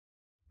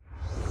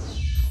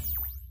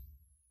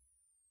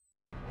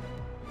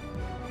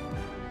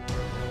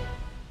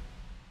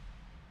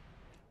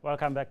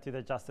Welcome back to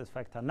the Justice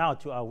Factor. Now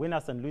to our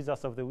winners and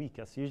losers of the week.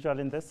 As usual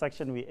in this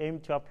section, we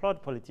aim to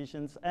applaud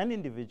politicians and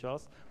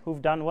individuals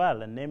who've done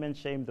well and name and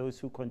shame those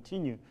who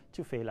continue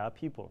to fail our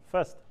people.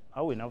 First,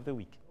 our winner of the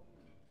week.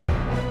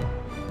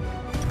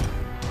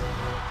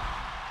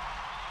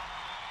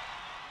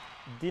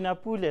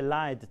 Dinapule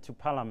lied to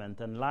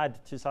Parliament and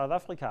lied to South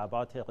Africa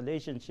about her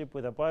relationship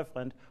with a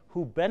boyfriend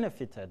who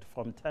benefited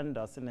from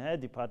tenders in her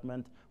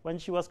department when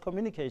she was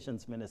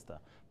Communications Minister.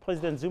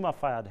 President Zuma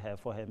fired her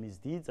for her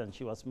misdeeds and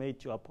she was made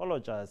to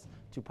apologize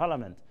to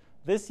Parliament.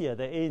 This year,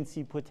 the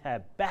ANC put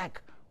her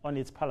back on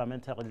its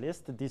parliamentary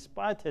list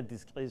despite her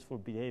disgraceful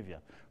behavior.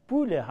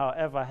 Pule,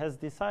 however, has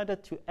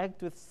decided to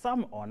act with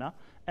some honor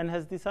and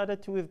has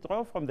decided to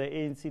withdraw from the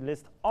ANC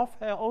list of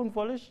her own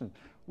volition.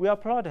 We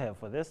applaud her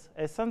for this.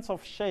 A sense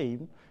of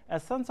shame, a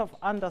sense of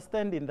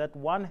understanding that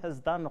one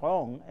has done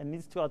wrong and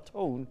needs to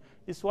atone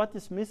is what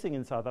is missing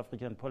in South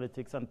African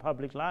politics and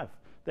public life.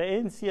 The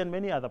ANC and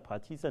many other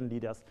parties and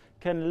leaders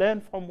can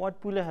learn from what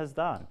Pule has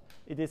done.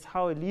 It is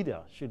how a leader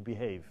should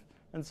behave.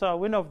 And so our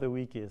winner of the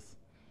week is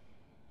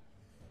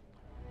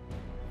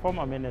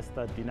former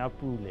Minister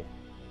Dinapule.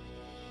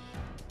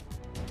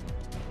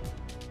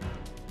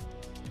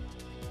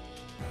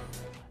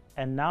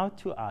 And now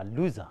to our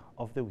loser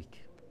of the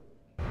week.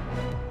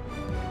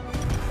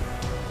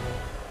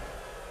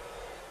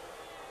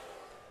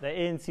 The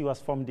ANC was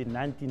formed in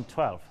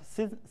 1912.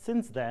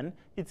 Since then,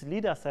 its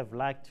leaders have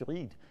liked to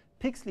read.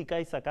 Pixley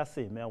Kaisa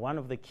Kaseme, one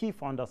of the key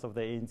founders of the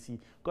ANC,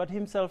 got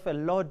himself a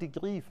law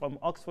degree from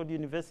Oxford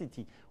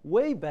University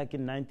way back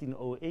in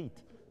 1908.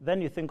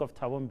 Then you think of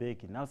Thabo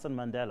Mbeki, Nelson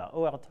Mandela,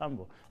 O.R.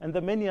 Tambo, and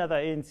the many other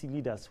ANC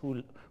leaders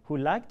who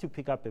like to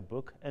pick up a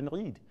book and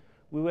read.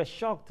 We were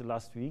shocked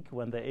last week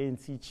when the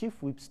ANC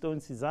Chief Whip Stone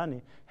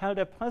Sizani held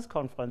a press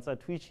conference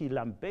at which he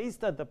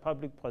lambasted the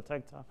public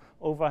protector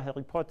over her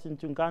report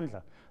into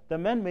Nkandla. The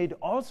man made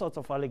all sorts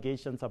of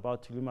allegations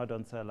about Tulima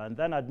Donsela and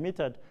then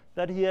admitted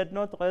that he had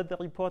not read the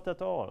report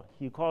at all.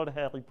 He called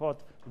her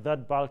report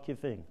that bulky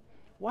thing.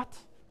 What?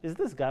 Is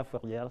this guy for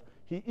real?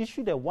 He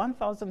issued a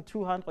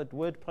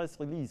 1,200-word press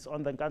release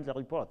on the Nkandla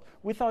report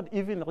without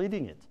even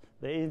reading it.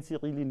 The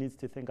ANC really needs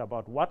to think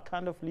about what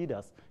kind of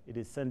leaders it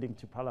is sending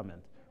to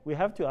Parliament. We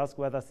have to ask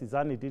whether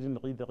Sizani didn't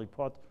read the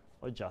report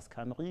or just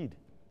can't read.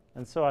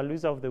 And so our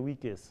loser of the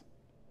week is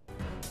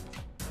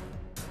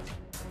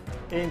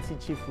ANC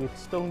Chief Whip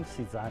Stone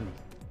Sizani.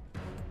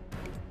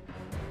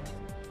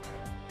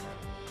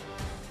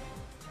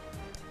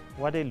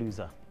 What a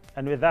loser.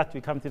 And with that,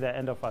 we come to the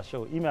end of our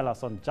show. Email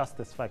us on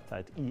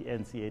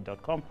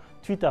justicefactor@enca.com,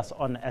 tweet us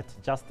on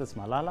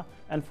 @JusticeMalala,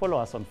 and follow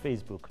us on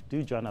Facebook.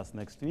 Do join us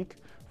next week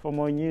for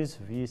more news,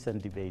 views,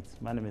 and debates.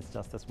 My name is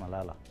Justice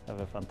Malala.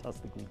 Have a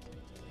fantastic week.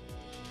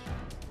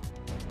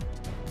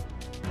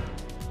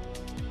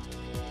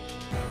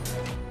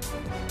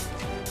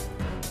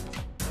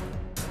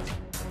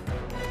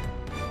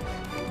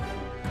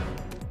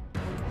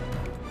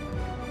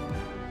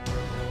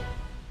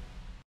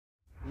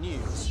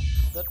 News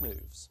that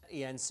moves.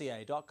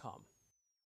 eNCA.com.